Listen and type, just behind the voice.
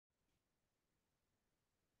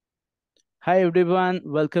Hi everyone,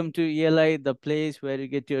 welcome to ELI, the place where you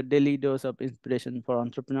get your daily dose of inspiration for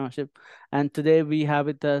entrepreneurship. And today we have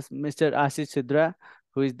with us Mr. Ashish Sidra,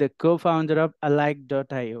 who is the co-founder of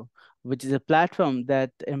Alike.io, which is a platform that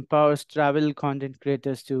empowers travel content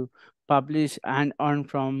creators to publish and earn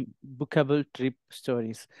from bookable trip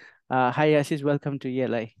stories. Hi Ashish, welcome to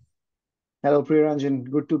ELI. Hello, Priyaranjan.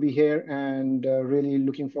 Good to be here and really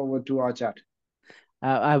looking forward to our chat.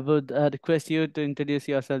 I would request you to introduce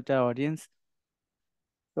yourself to our audience.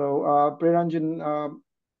 Priyaranjan,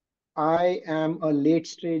 I am a late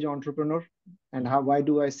stage entrepreneur. And why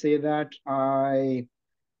do I say that? I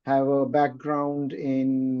have a background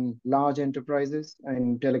in large enterprises,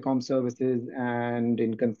 in telecom services, and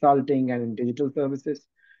in consulting and in digital services.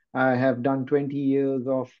 I have done 20 years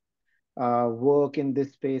of work in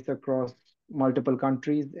this space across multiple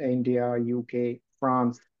countries: India, UK,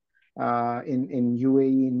 France, in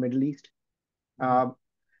UAE, in Middle East. Mhm. Uh,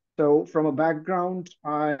 so from a background,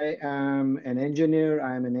 I am an engineer.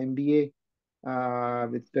 I am an MBA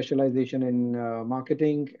with specialization in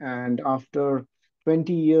marketing. And after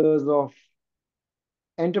 20 years of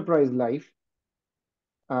enterprise life,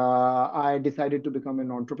 I decided to become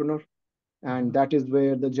an entrepreneur. And Mhm. that is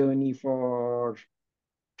where the journey for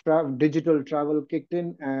digital travel kicked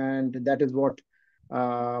in. And that is what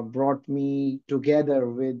brought me together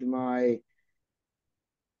with my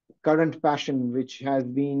current passion, which has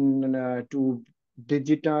been to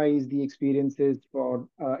digitize the experiences for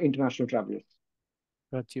international travelers.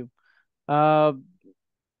 Got you. Uh,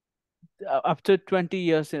 After 20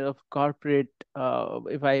 years of corporate,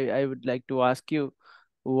 if I would like to ask you,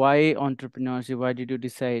 why entrepreneurship? Why did you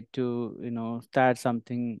decide to, start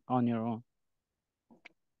something on your own?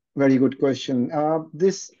 Very good question.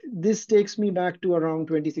 This takes me back to around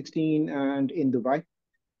 2016 and in Dubai.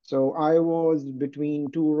 So I was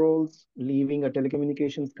between two roles, leaving a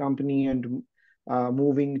telecommunications company and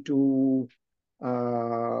moving to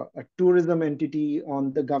a tourism entity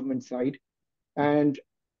on the government side. Mhm. And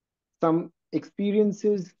some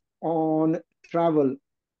experiences on travel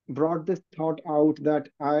brought this thought out that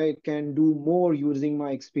I can do more using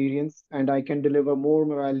my experience and I can deliver more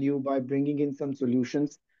value by bringing in some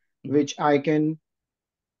solutions Mhm. which I can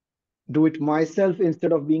do it myself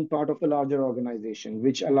instead of being part of a larger organization,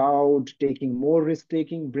 which allowed taking more risk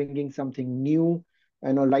taking, bringing something new,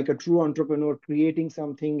 like a true entrepreneur, creating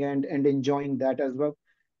something and enjoying that as well.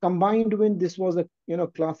 Combined with this was a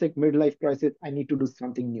classic midlife crisis. I need to do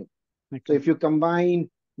something new. So Okay. if you combine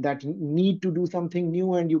that need to do something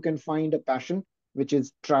new and you can find a passion, which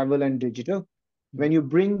is travel and digital, when Mhm. you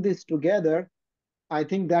bring this together, I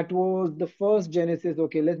think that was the first genesis.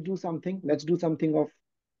 Okay, let's do something. Let's do something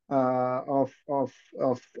uh, of of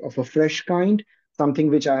of a fresh kind, something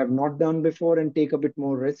which I have not done before, and take a bit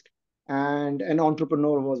more risk. And an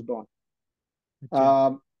entrepreneur was born. Got you.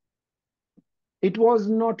 Uh, it was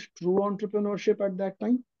not true entrepreneurship at that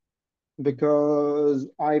time Mhm. because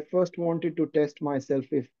I first wanted to test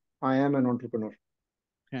myself if I am an entrepreneur.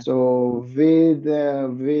 Okay. So with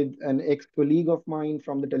an ex-colleague of mine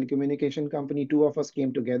from the telecommunication company, two of us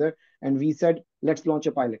came together and we said, let's launch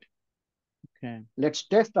a pilot. Okay. Let's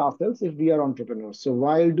test ourselves if we are entrepreneurs. So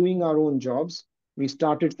while doing our own jobs, we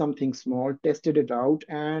started something small, tested it out,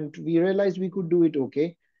 and we realized we could do it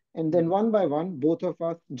okay. And then Mhm. one by one, both of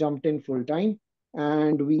us jumped in full time,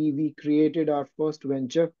 and we created our first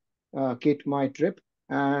venture, Kit My Trip,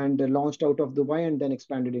 and launched out of Dubai and then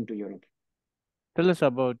expanded into Europe. Tell us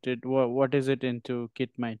about it. What is it into Kit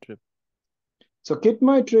My Trip? So Kit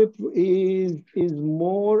My Trip is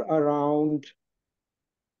more around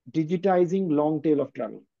digitizing long tail of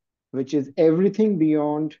travel, which is everything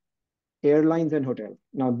beyond airlines and hotels.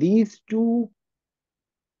 Now, these two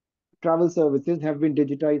travel services have been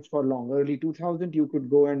digitized for long. Early 2000, you could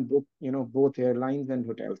go and book, both airlines and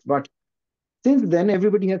hotels. But since then,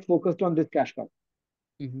 everybody has focused on this cash cow.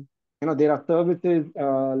 Hmm. There are services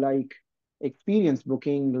like experience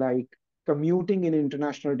booking, like commuting in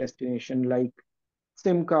international destination, like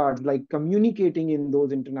SIM cards, like communicating in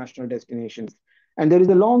those international destinations. And there is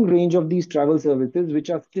a long range of these travel services which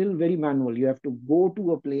are still very manual. You have to go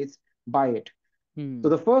to a place, buy it. So Hmm.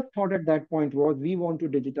 the first thought at that point was we want to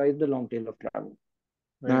digitize the long tail of travel.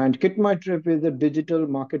 Right. And Kit My Trip is a digital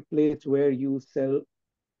marketplace where you sell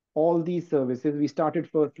all these services. We started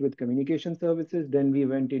first with communication services, then we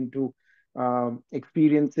went into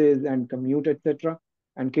experiences and commute, etc.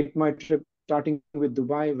 And Kit My Trip, starting with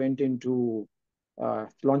Dubai, went into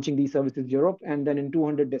launching these services Europe and then in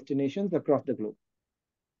 200 destinations across the globe.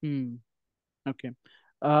 Hmm. Okay.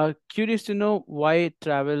 Curious to know why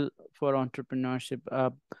travel for entrepreneurship.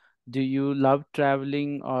 Do you love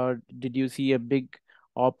traveling, or did you see a big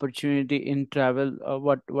opportunity in travel?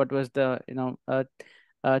 What was the,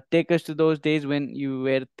 take us to those days when you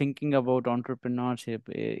were thinking about entrepreneurship.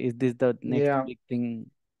 Is this the next Yeah. big thing?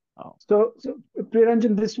 Oh, So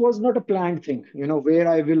Priranjan, this was not a planned thing, where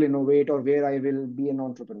I will innovate or where I will be an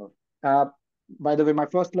entrepreneur. Uh, by the way, my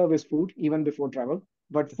first love is food, even before travel.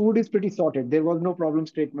 But food is pretty sorted. There was no problem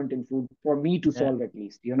statement in food for me to yeah. solve, at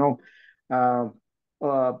least. Uh,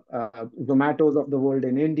 Zomatos of the world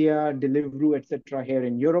in India, Deliveroo, etc., here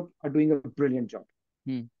in Europe are doing a brilliant job.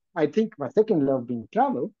 Hmm. I think my second love being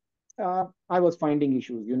travel, I was finding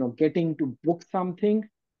issues, getting to book something.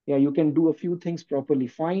 Yeah, you can do a few things properly,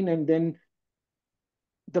 fine. And then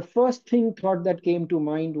the first thing thought that came to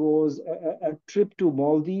mind was a trip to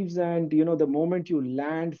Maldives. And, the moment you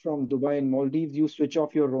land from Dubai and Maldives, you switch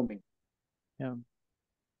off your roaming. Yeah.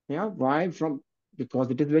 Yeah, why? Because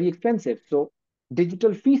it is very expensive. So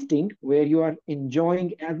digital feasting, where you are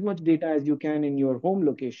enjoying as much data as you can in your home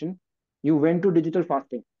location, you went to digital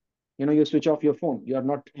fasting. You switch off your phone. You are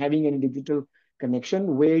not having any digital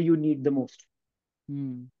connection where you need the most.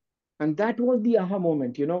 Hmm. And that was the aha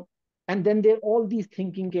moment. And then there all these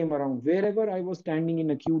thinking came around. Wherever I was standing in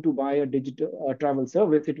a queue to buy a digital travel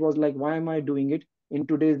service, it was like, why am I doing it in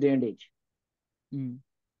today's day and age? Hmm.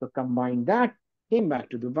 So combine that, came back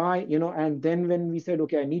to Dubai, and then when we said,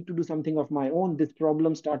 okay, I need to do something of my own, this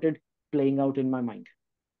problem started playing out in my mind.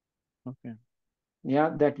 Okay.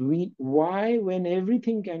 Yeah, that why, when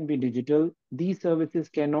everything can be digital, these services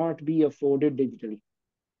cannot be afforded digitally.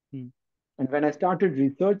 Hmm. And when I started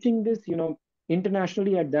researching this,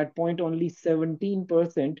 internationally at that point, only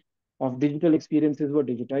 17% of digital experiences were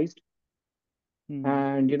digitized. Hmm.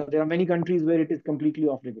 And there are many countries where it is completely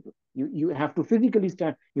off digital. You have to physically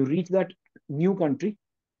stand, you reach that new country,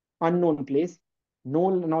 unknown place,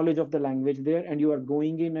 no knowledge of the language there, and you are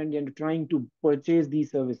going in and you're trying to purchase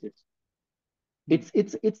these services. Hmm.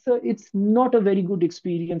 It's not a very good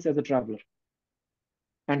experience as a traveler.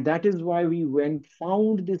 And that is why we went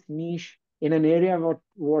found this niche in an area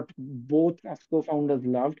what both as co-founders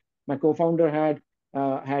loved. My co-founder had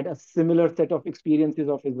a similar set of experiences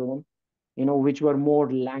of his own, which were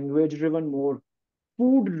more language driven, more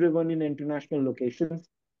food driven in international locations.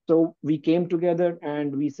 So we came together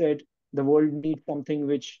and we said the world needs something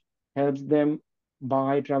which helps them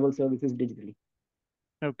buy travel services digitally.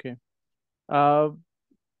 Okay. Uh,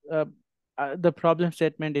 uh, the problem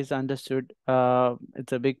statement is understood.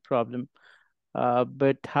 It's a big problem.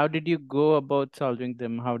 But how did you go about solving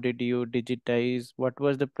them? How did you digitize? What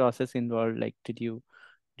was the process involved? Like, did you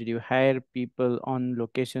hire people on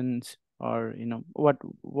locations, or what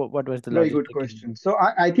was the Very good logistic question. involved? So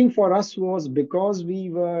I think for us was because we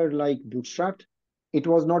were like bootstrapped. It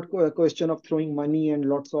was not a question of throwing money and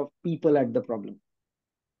lots of people at the problem.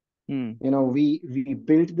 Hmm. We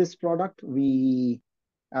built this product. We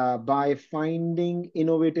by finding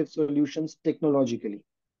innovative solutions technologically.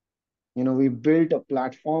 We built a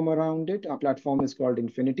platform around it. Our platform is called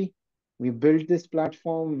Infinity. We built this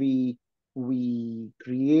platform. We brought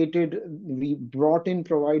in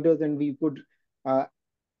providers, and we could uh,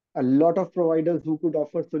 a lot of providers who could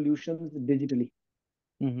offer solutions digitally.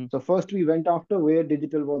 Mm-hmm. So first we went after where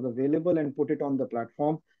digital was available and put it on the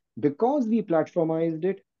platform. Because we platformized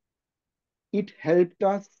it, it helped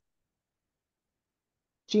us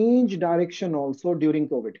change direction also during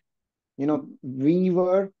COVID. We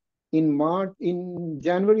were in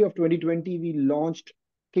January of 2020, we launched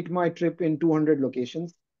Kit My Trip in 200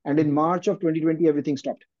 locations. And in Mm-hmm. March of 2020, everything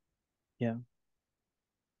stopped. Yeah.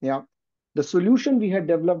 Yeah. The solution we had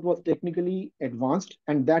developed was technically advanced.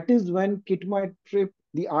 And that is when Kit My Trip,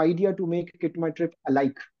 the idea to make Kit My Trip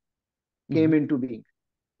alike Mm-hmm. came into being.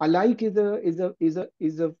 Alike is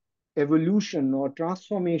a evolution or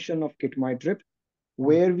transformation of Kit My Trip,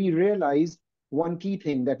 where we realized one key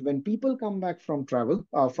thing, that when people come back from travel,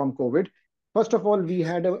 from COVID, first of all, we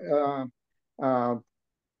had uh, a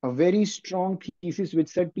very strong thesis which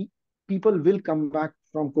said people will come back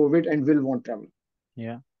from COVID and will want travel.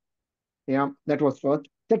 Yeah. Yeah, that was first.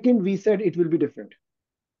 Second, we said it will be different.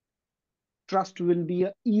 Trust will be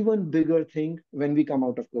an even bigger thing when we come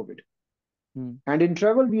out of COVID. Mm. And in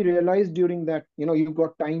travel, we realized during that, you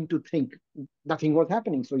got time to think. Nothing was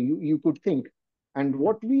happening, so you could think. And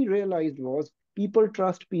what we realized was people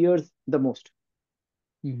trust peers the most,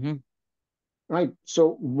 Mm-hmm. right?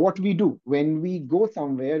 So what we do when we go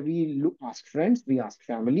somewhere, we ask friends, we ask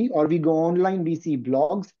family, or we go online, we see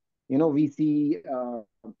blogs, we see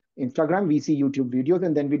Instagram, we see YouTube videos,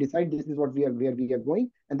 and then we decide this is what we are where we are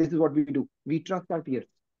going, and this is what we do. We trust our peers.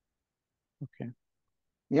 Okay.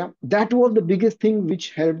 Yeah, that was the biggest thing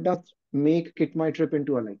which helped us make Kit My Trip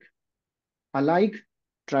into a like. Alike,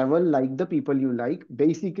 Travel like the people you like.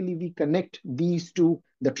 Basically, we connect these two,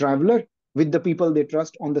 the traveler with the people they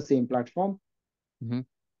trust on the same platform. Mm-hmm.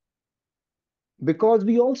 Because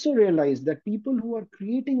we also realize that people who are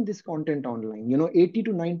creating this content online, 80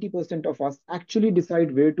 to 90% of us actually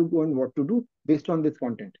decide where to go and what to do based on this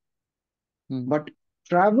content. Mm-hmm. But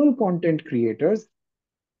travel content creators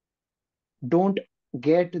don't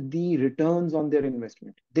get the returns on their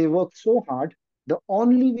investment. They work so hard. The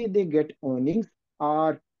only way they get earnings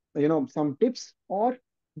are, some tips or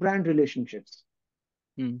brand relationships.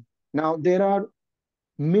 Now, there are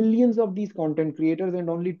millions of these content creators, and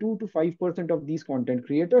only 2 to 5% of these content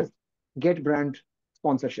creators get brand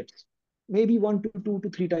sponsorships. Maybe 1 to 2 to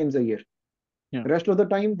 3 times a year. Yeah. Rest of the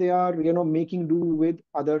time, they are, making do with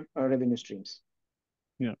other revenue streams.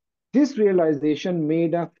 Yeah. This realization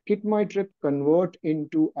made us Kit My Trip convert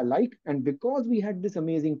into Alike. And because we had this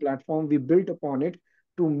amazing platform, we built upon it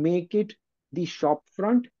to make it the shop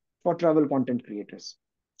front for travel content creators.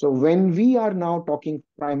 So when we are now talking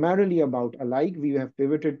primarily about Alike, we have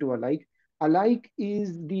pivoted to Alike. Alike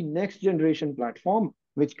is the next generation platform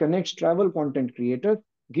which connects travel content creators,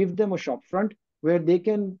 give them a shop front where they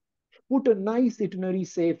can put a nice itinerary,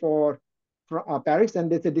 say for Paris,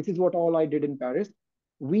 and they say, this is what all I did in Paris.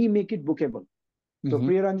 We make it bookable. So Mm-hmm.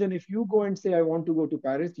 Priyaranjan, if you go and say, I want to go to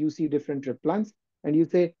Paris, you see different trip plans and you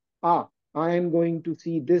say, I am going to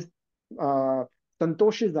see this. Uh,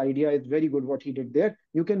 Santosh's idea is very good what he did there.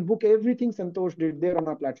 You can book everything Santosh did there on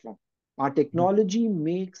our platform. Our technology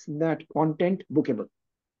makes that content bookable.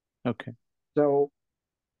 Okay. So,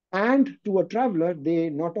 and to a traveler,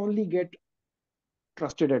 they not only get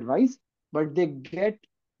trusted advice, but they get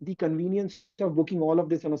the convenience of booking all of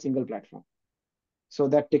this on a single platform. So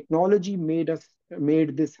that technology made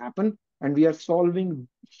this happen, and we are solving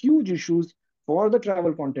huge issues for the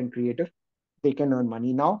travel content creator. They can earn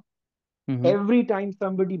money now. Mm-hmm. Every time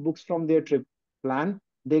somebody books from their trip plan,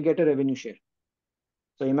 they get a revenue share.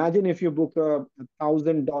 So imagine if you book a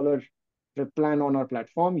 $1,000 trip plan on our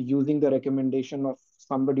platform using the recommendation of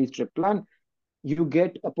somebody's trip plan, you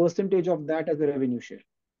get a percentage of that as a revenue share.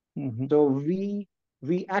 Mm-hmm. So we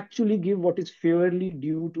actually give what is fairly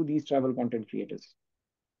due to these travel content creators.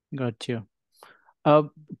 Gotcha. Uh,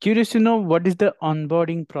 Curious to know what is the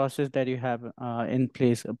onboarding process that you have in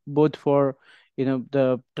place, both for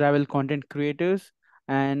the travel content creators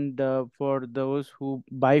and for those who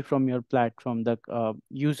buy from your platform, the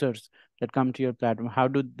users that come to your platform. How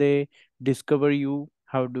do they discover you?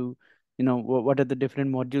 How do what are the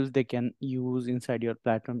different modules they can use inside your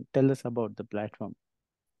platform? Tell us about the platform.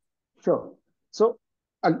 Sure. So,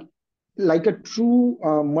 uh, like a true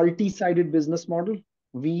multi-sided business model,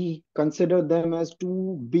 we consider them as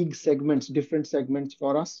two big segments, different segments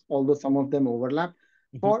for us, although some of them overlap.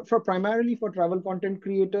 Mm-hmm. For primarily for travel content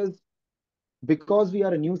creators, because we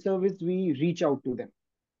are a new service, we reach out to them.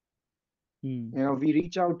 Mm-hmm. We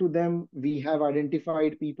reach out to them. We have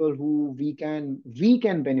identified people who we can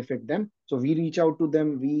benefit them. So we reach out to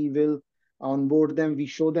them. We will onboard them. We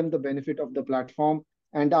show them the benefit of the platform,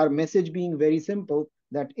 and our message being very simple: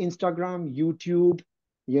 that Instagram, YouTube,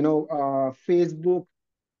 Facebook,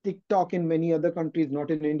 TikTok in many other countries, not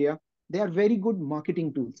in India, they are very good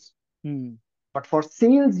marketing tools. Mm-hmm. But for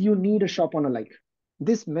sales, you need a shop on a like.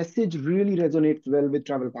 This message really resonates well with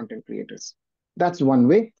travel content creators. That's one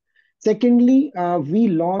way. Secondly, we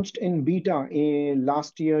launched in beta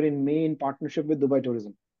last year in May in partnership with Dubai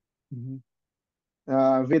Tourism,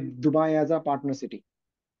 Mm-hmm. with Dubai as our partner city.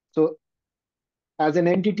 So as an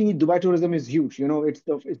entity, Dubai Tourism is huge. It's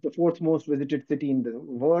the fourth most visited city in the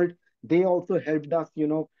world. They also helped us,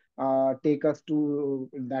 take us to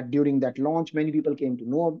that during that launch. Many people came to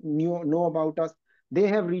know about us. They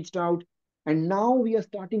have reached out, and now we are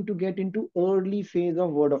starting to get into early phase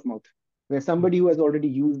of word of mouth, where somebody who has already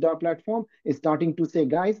used our platform is starting to say,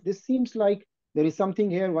 "Guys, this seems like there is something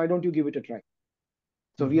here. Why don't you give it a try?"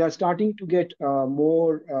 So Mm-hmm. we are starting to get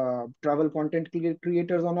more travel content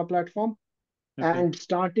creators on our platform, Okay. and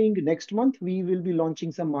starting next month, we will be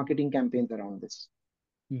launching some marketing campaigns around this.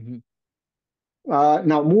 Mm-hmm.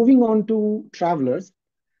 Now, moving on to travelers,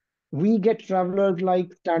 we get travelers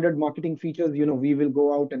like standard marketing features. We will go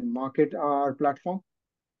out and market our platform.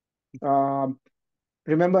 Um,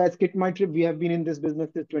 Remember, as Kit My Trip, we have been in this business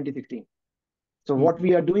since 2016. So what Mm-hmm.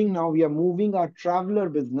 we are doing now, we are moving our traveler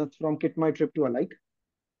business from Kit My Trip to Alike.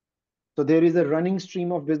 So there is a running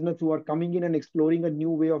stream of business who are coming in and exploring a new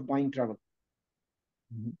way of buying travel.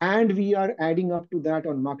 And we are adding up to that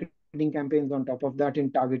on marketing campaigns on top of that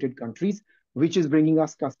in targeted countries, which is bringing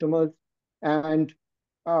us customers. And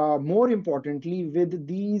more importantly, with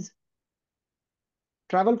these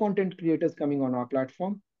travel content creators coming on our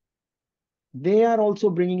platform, they are also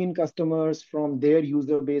bringing in customers from their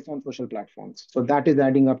user base on social platforms. So that is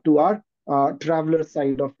adding up to our traveler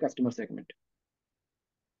side of customer segment.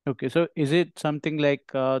 Okay, so is it something like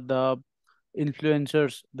the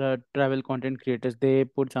influencers, the travel content creators, they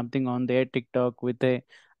put something on their TikTok with a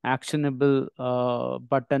actionable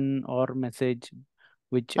button or message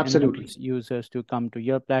which Absolutely. enables users to come to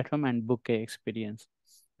your platform and book a experience?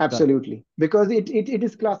 Got it. Absolutely. Because it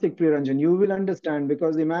is classic, Priyaranjan. You will understand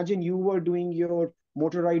because imagine you were doing your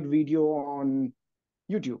motor ride video on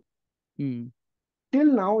YouTube. Hmm. Till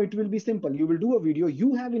now, it will be simple. You will do a video.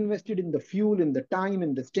 You have invested in the fuel, in the time,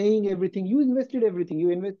 in the staying, everything. You invested everything. You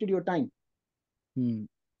invested your time. Hmm.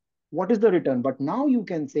 What is the return? But now you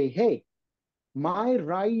can say, hey, my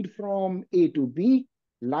ride from A to B,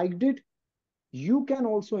 liked it. You can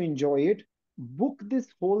also enjoy it. Book this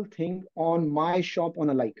whole thing on my shop on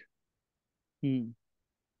a like. Hmm.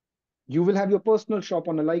 You will have your personal shop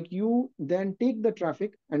on a like. You then take the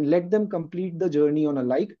traffic and let them complete the journey on a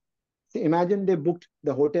like. So imagine they booked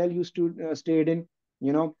the hotel you stayed in,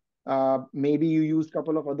 you know, maybe you used a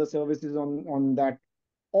couple of other services on that.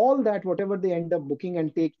 All that, whatever they end up booking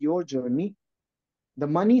and take your journey, the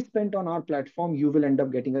money spent on our platform, you will end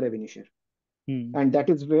up getting a revenue share. Hmm. And that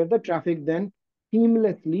is where the traffic then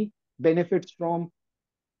seamlessly benefits from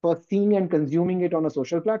first seeing and consuming it on a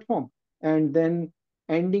social platform and then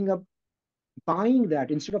ending up buying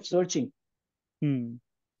that instead of searching, Hmm.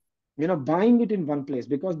 buying it in one place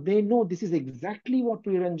because they know this is exactly what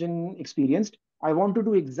Priyaranjan experienced. I want to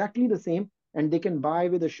do exactly the same, and they can buy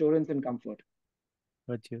with assurance and comfort.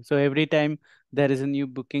 Got you. So every time there is a new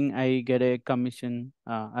booking, I get a commission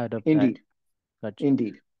out of that. Indeed, Got you.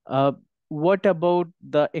 indeed. Uh, what about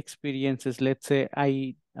the experiences? Let's say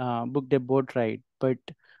I booked a boat ride, but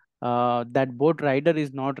that boat rider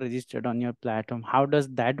is not registered on your platform. How does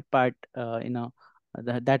that part, that You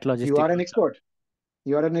logistic are an work out? expert.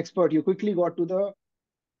 You are an expert. You quickly got to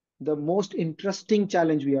the most interesting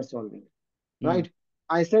challenge we are solving, Hmm. right?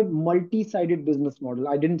 I said multi-sided business model.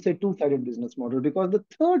 I didn't say two-sided business model because the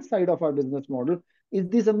third side of our business model is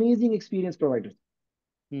this amazing experience providers.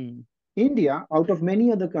 Hmm. India, out of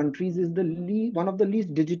many other countries, is one of the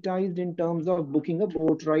least digitized in terms of booking a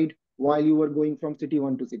boat ride while you were going from city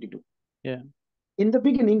one to city two. Yeah. In the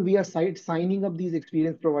beginning, we are signing up these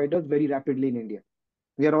experience providers very rapidly in India.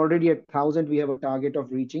 We are already at 1,000. We have a target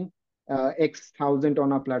of reaching X thousand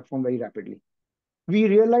on our platform very rapidly. We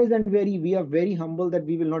realize and we are very humble that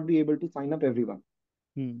we will not be able to sign up everyone.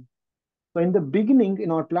 Hmm. So in the beginning,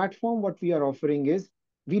 in our platform, what we are offering is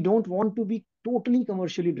we don't want to be totally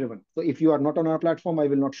commercially driven. So if you are not on our platform, I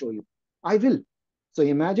will not show you. I will. So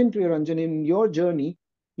imagine, Priyaranjan, in your journey,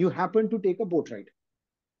 you happen to take a boat ride.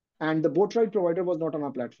 And the boat ride provider was not on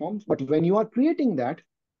our platform. But when you are creating that,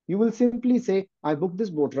 you will simply say, I booked this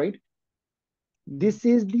boat ride. Hmm. This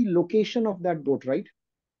is the location of that boat ride.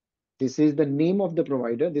 This is the name of the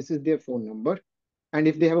provider. This is their phone number. And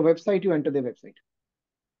if they have a website, you enter their website.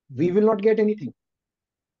 We Hmm. will not get anything.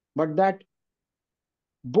 But that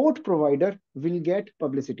boat provider will get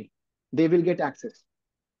publicity. They will get access.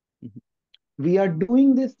 Hmm. We are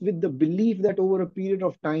doing this with the belief that over a period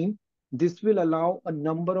of time, this will allow a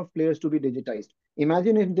number of players to be digitized.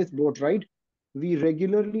 Imagine if this boat ride, we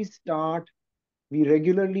regularly start, we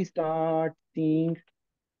regularly start seeing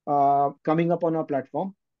coming up on our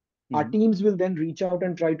platform. Our Hmm. teams will then reach out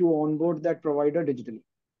and try to onboard that provider digitally.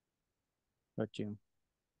 Got you.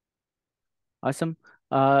 Awesome.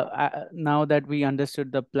 Now that we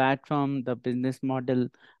understood the platform, the business model,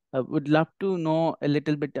 would love to know a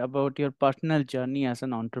little bit about your personal journey as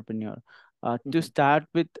an entrepreneur. To Mhm. start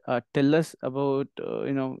with, tell us about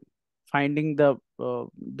finding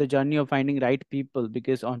the journey of finding right people,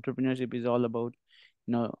 because entrepreneurship is all about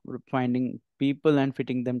finding people and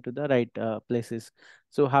fitting them to the right places.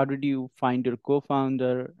 So how did you find your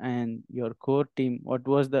co-founder and your core team? What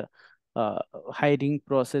was the uh, hiring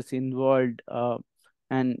process involved,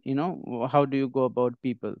 and how do you go about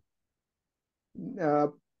people? Uh,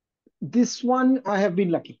 this one, I have been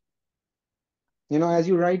lucky. As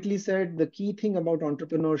you rightly said, the key thing about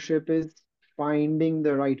entrepreneurship is finding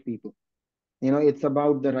the right people. It's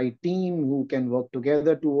about the right team who can work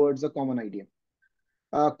together towards a common idea.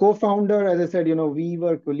 Co-founder, as I said, we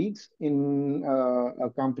were colleagues in a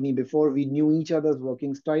company before. We knew each other's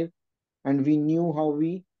working style, and we knew how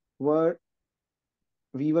were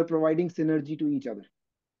we were providing synergy to each other.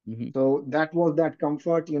 Hmm. So that was that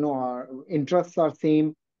comfort. Our interests are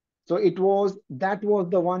same. So that was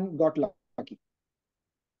the one got lucky.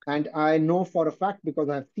 And I know for a fact because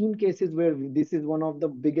I have seen cases where this is one of the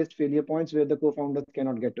biggest failure points where the co-founders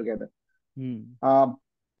cannot get together. Hmm. Um,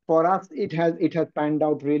 For us, it has panned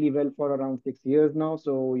out really well for around 6 years now.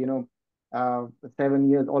 So 7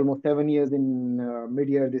 years, almost 7 years in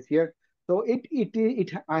mid-year this year. So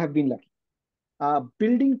I have been lucky.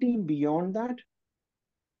 Building team beyond that,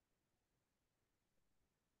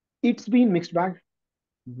 it's been mixed bag.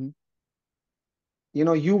 Mm-hmm.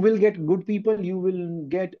 You will get good people, you will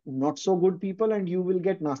get not so good people, and you will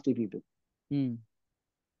get nasty people. Mm.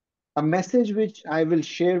 A message which I will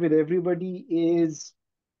share with everybody is,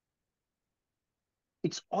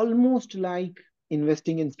 it's almost like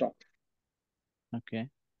investing in stock. Okay.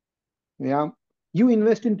 Yeah. You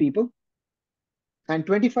invest in people, and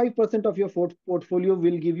 25% of your portfolio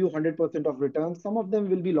will give you 100% of returns. Some of them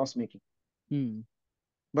will be loss making, Mm.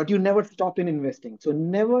 but you never stop in investing. So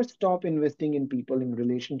never stop investing in people, in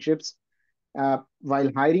relationships.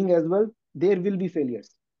 While hiring as well, there will be failures.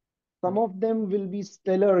 Some of them will be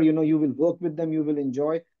stellar. You will work with them, you will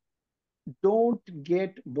enjoy. Don't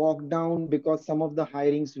get bogged down because some of the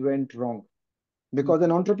hirings went wrong. Mm. Because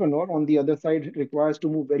an entrepreneur on the other side requires to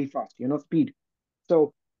move very fast, speed.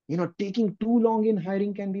 So, taking too long in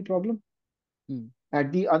hiring can be problem. Mm.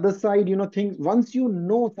 At the other side, things, once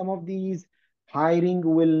some of these hiring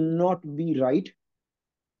will not be right,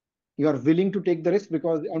 you are willing to take the risk,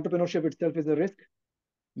 because entrepreneurship itself is a risk.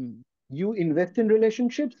 Mm. You invest in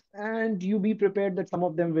relationships and you be prepared that some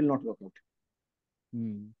of them will not work out.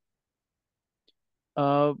 Mm.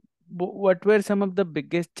 Uh, what were some of the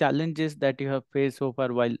biggest challenges that you have faced so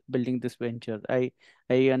far while building this venture? I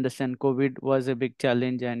understand COVID was a big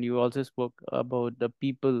challenge, and you also spoke about the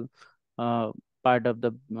people uh, part of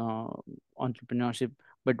the entrepreneurship.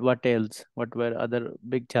 But what else? What were other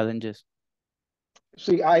big challenges?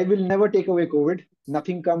 See, I will never take away COVID.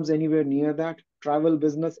 Nothing comes anywhere near that. Travel,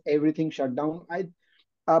 business, everything shut down. I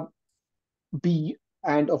uh, be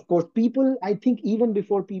And of course, people. I think even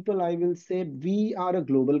before people, I will say we are a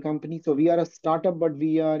global company. So we are a startup, but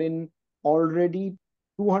we are in already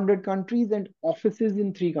 200 countries and offices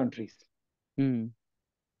in 3 countries. Mm.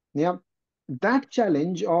 Yeah, that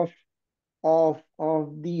challenge of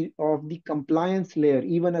the compliance layer,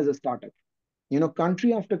 even as a startup.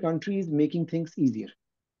 Country after country is making things easier.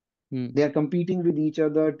 Mm. They are competing with each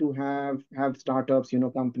other to have startups,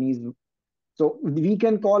 companies. So we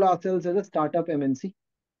can call ourselves as a startup MNC.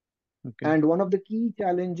 Okay. And one of the key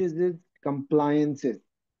challenges is compliances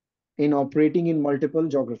in operating in multiple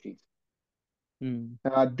geographies. Mm.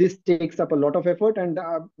 This takes up a lot of effort, and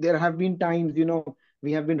there have been times,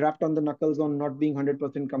 we have been wrapped on the knuckles on not being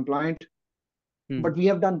 100% compliant, but Mm. we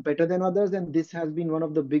have done better than others, and this has been one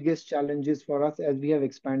of the biggest challenges for us as we have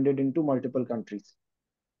expanded into multiple countries.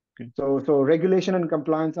 Okay. So regulation and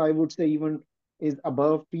compliance, I would say, even is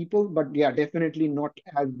above people, but yeah, definitely not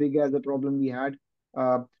as big as the problem we had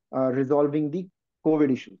uh, resolving the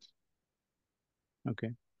COVID issues. Okay.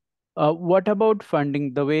 What about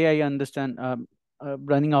funding? The way I understand,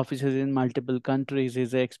 running offices in multiple countries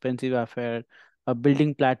is an expensive affair. A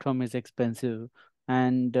building platform is expensive,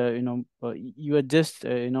 and you are just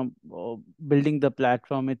building the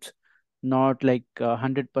platform. It's not like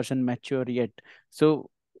 100% mature yet. So,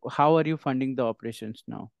 how are you funding the operations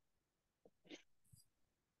now?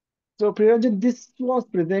 So Priyanjan, this was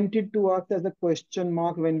presented to us as a question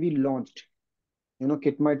mark when we launched.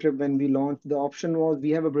 Kit My Trip, when we launched, the option was, we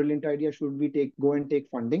have a brilliant idea. Should we go and take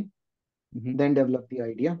funding, Mm-hmm. then develop the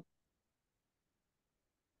idea,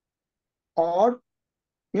 or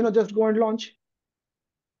just go and launch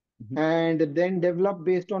Mm-hmm. and then develop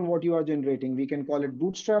based on what you are generating? We can call it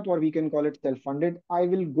bootstrap or we can call it self-funded. I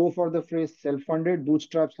will go for the phrase self-funded.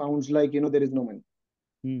 Bootstrap sounds like there is no money.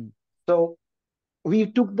 Mm. So we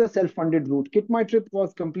took the self-funded route. Kit My Trip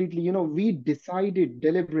was completely, we decided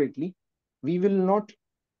deliberately we will not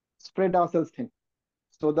spread ourselves thin.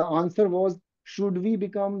 So the answer was, should we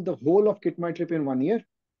become the whole of Kit My Trip in 1 year,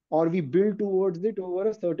 or we build towards it over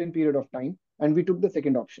a certain period of time? And we took the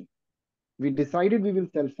second option. We decided we will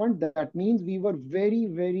self-fund. That means we were very,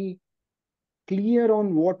 very clear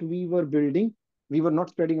on what we were building. We were not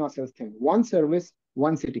spreading ourselves thin. One service,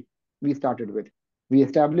 one city we started with. We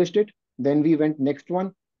established it. Then we went next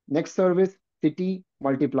one, next service, city,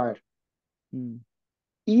 multiplier. Mm.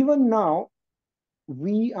 Even now,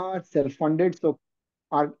 we are self-funded. So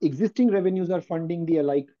our existing revenues are funding the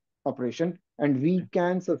alike operation, and we Okay.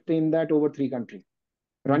 can sustain that over 3 countries,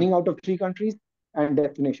 Mm. running out of 3 countries and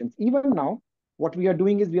destinations. Even now, what we are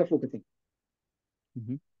doing is we are focusing.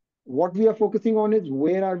 Mm-hmm. What we are focusing on is,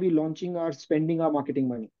 where are we launching our spending our marketing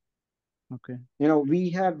money? Okay. We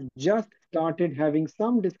have just started having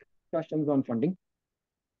some discussions on funding.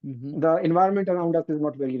 Mm-hmm. The environment around us is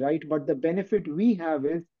not very right, but the benefit we have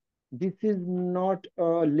is, this is not a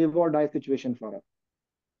live or die situation for us.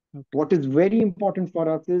 Okay. What is very important for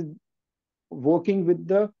us is working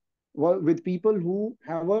with people who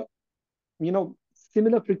have a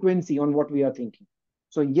similar frequency on what we are thinking.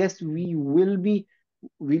 So yes, we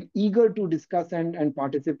eager to discuss and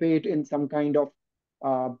participate in some kind of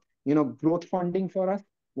uh, growth funding for us.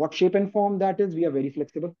 What shape and form that is, we are very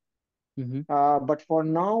flexible. Mm-hmm. But for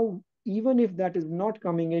now, even if that is not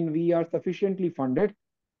coming in, we are sufficiently funded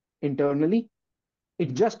internally. It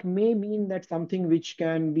Mm-hmm. just may mean that something which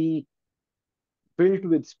can be built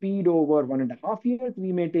with speed over 1.5 years,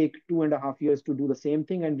 we may take 2.5 years to do the same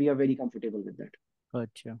thing, and we are very comfortable with that.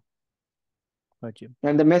 Gotcha. Got you.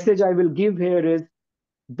 And the message I will give here is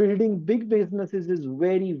building big businesses is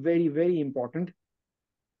very, very, very important.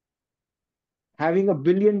 Having $1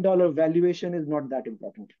 billion valuation is not that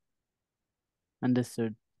important.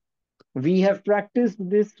 Understood. We have practiced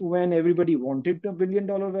this when everybody wanted $1 billion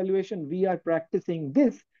valuation. We are practicing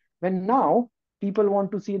this when now people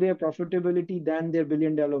want to see their profitability than their $1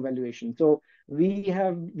 billion valuation. So we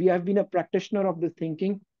have been a practitioner of this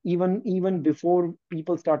thinking even before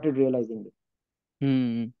people started realizing this.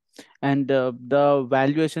 Hmm. And the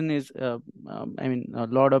valuation is, I mean, a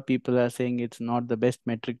lot of people are saying it's not the best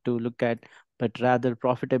metric to look at, but rather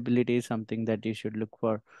profitability is something that you should look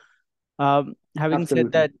for. Having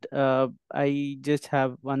said Absolutely. that, I just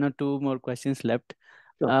have one or two more questions left.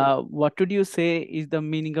 Sure. What would you say is the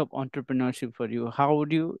meaning of entrepreneurship for you? How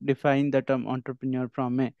would you define the term entrepreneur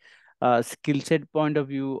from a skill set point of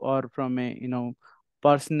view, or from a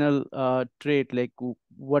personal trait? Like,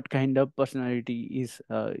 what kind of personality is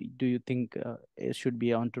do you think it should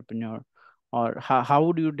be an entrepreneur, or how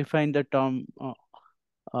would you define the term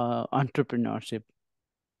entrepreneurship?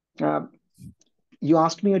 Uh, you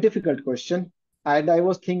asked me a difficult question, and I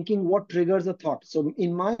was thinking what triggers a thought. So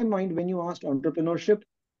in my mind, when you asked entrepreneurship,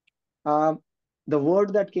 uh, the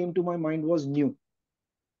word that came to my mind was new.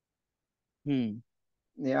 Hmm.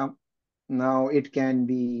 Yeah. Now it can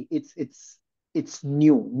be it's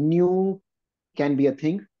new. New can be a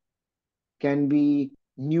thing, can be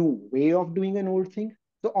new way of doing an old thing.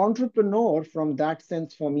 So entrepreneur from that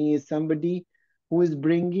sense for me is somebody who is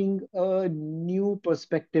bringing a new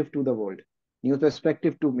perspective to the world, new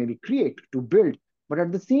perspective to maybe create, to build. But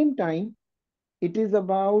at the same time, it is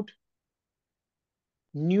about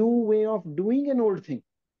new way of doing an old thing.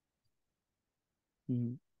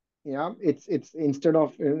 Hmm. Yeah, it's instead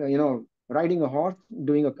of riding a horse,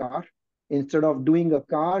 doing a car. Instead of doing a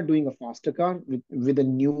car, doing a faster car with a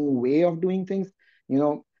new way of doing things. You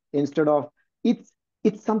know, instead of it's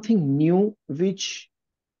it's something new which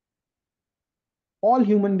all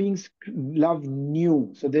human beings love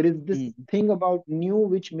new. So there is this Hmm. thing about new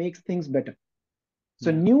which makes things better.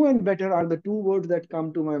 So Yeah. new and better are the two words that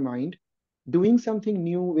come to my mind. Doing something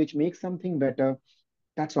new which makes something better,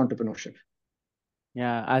 that's entrepreneurship.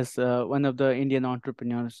 Yeah, as one of the Indian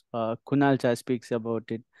entrepreneurs, Kunal Cha speaks about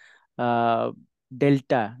it. Uh,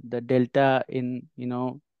 the delta in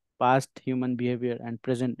past human behavior and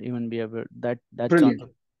present human behavior. That's Brilliant.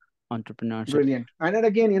 entrepreneurship. Brilliant. And then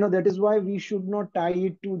again, that is why we should not tie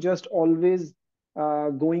it to just always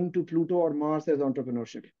going to Pluto or Mars as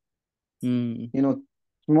entrepreneurship. Mm, You know,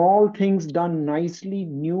 small things done nicely,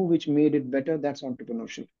 new, which made it better. That's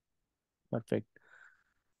entrepreneurship. perfect.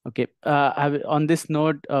 Okay. On this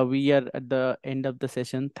note, we are at the end of the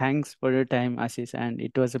session. Thanks for your time, Ashish, and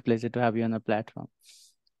it was a pleasure to have you on the platform.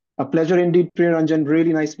 A pleasure indeed, Priya Ranjan.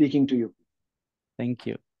 Really nice speaking to you. Thank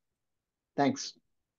you. Thanks.